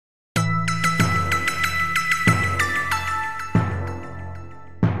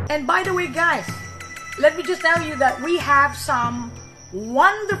And by the way, guys, let me just tell you that we have some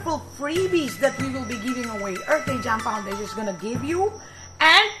wonderful freebies that we will be giving away. Earth Day Jam Foundation is gonna give you,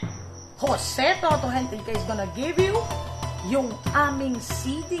 and Jose Toto Henrique is gonna give you yung aming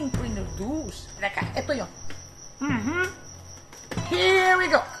seeding produce. Teka, ito yun. Here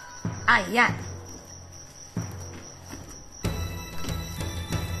we go. Ayan.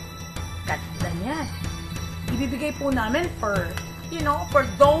 Ganda niyan. Ibibigay po namin for, you know, for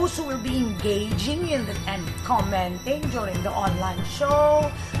those who will be engaging and commenting during the online show.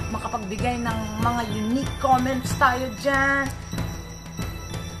 Makapagbigay ng mga unique comments tayo dyan.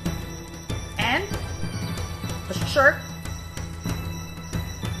 And a shirt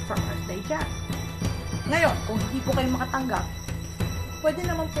from Earth Day Jam. Ngayon, kung hindi po kayo makatanggap, pwede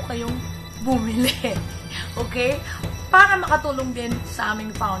naman po kayong bumili. Okay? Para makatulong din sa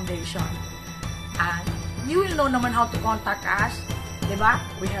aming foundation. And you will know naman how to contact us. Diba?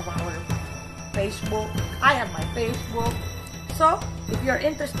 We have our Facebook. I have my Facebook. So, if you're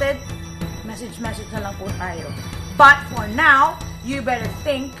interested, message na lang po tayo. But for now, you better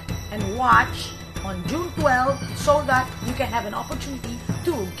think and watch on June 12 so that you can have an opportunity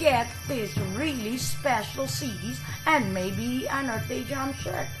to get these really special CDs and maybe an Earth Day Jam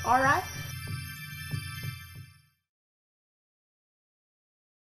shirt. Alright?